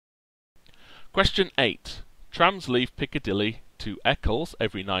Question 8. Trams leave Piccadilly to Eccles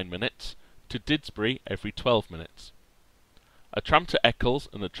every 9 minutes, to Didsbury every 12 minutes. A tram to Eccles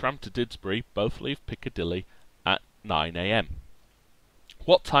and a tram to Didsbury both leave Piccadilly at 9 AM.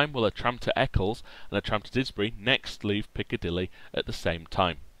 What time will a tram to Eccles and a tram to Didsbury next leave Piccadilly at the same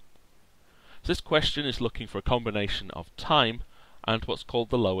time? So this question is looking for a combination of time and what's called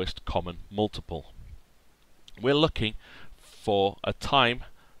the lowest common multiple. We're looking for a time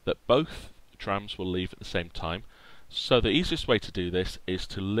that both trams will leave at the same time. So the easiest way to do this is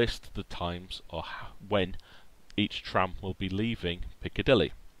to list the times or when each tram will be leaving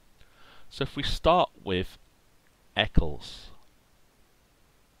Piccadilly. So if we start with Eccles,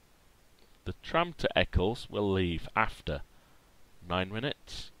 the tram to Eccles will leave after 9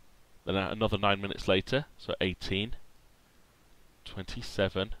 minutes, then another 9 minutes later, so 18,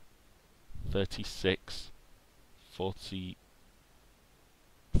 27, 36,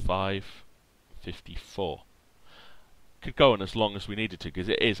 45, 54. Could go on as long as we needed to because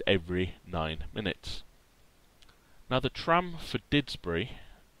it is every 9 minutes. Now the tram for Didsbury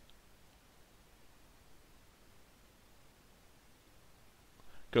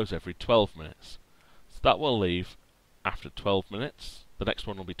goes every 12 minutes. So that will leave after 12 minutes. The next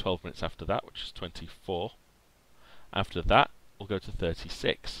one will be 12 minutes after that, which is 24. After that, we'll go to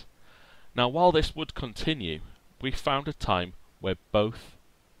 36. Now while this would continue, we found a time where both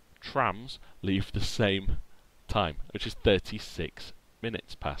trams leave the same time, which is 36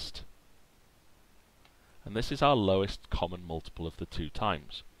 minutes past. And this is our lowest common multiple of the two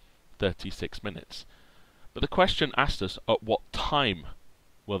times, 36 minutes. But the question asked us at what time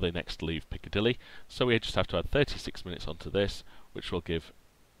will they next leave Piccadilly, so we just have to add 36 minutes onto this, which will give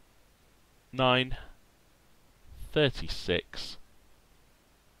 9:36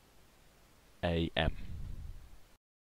 AM.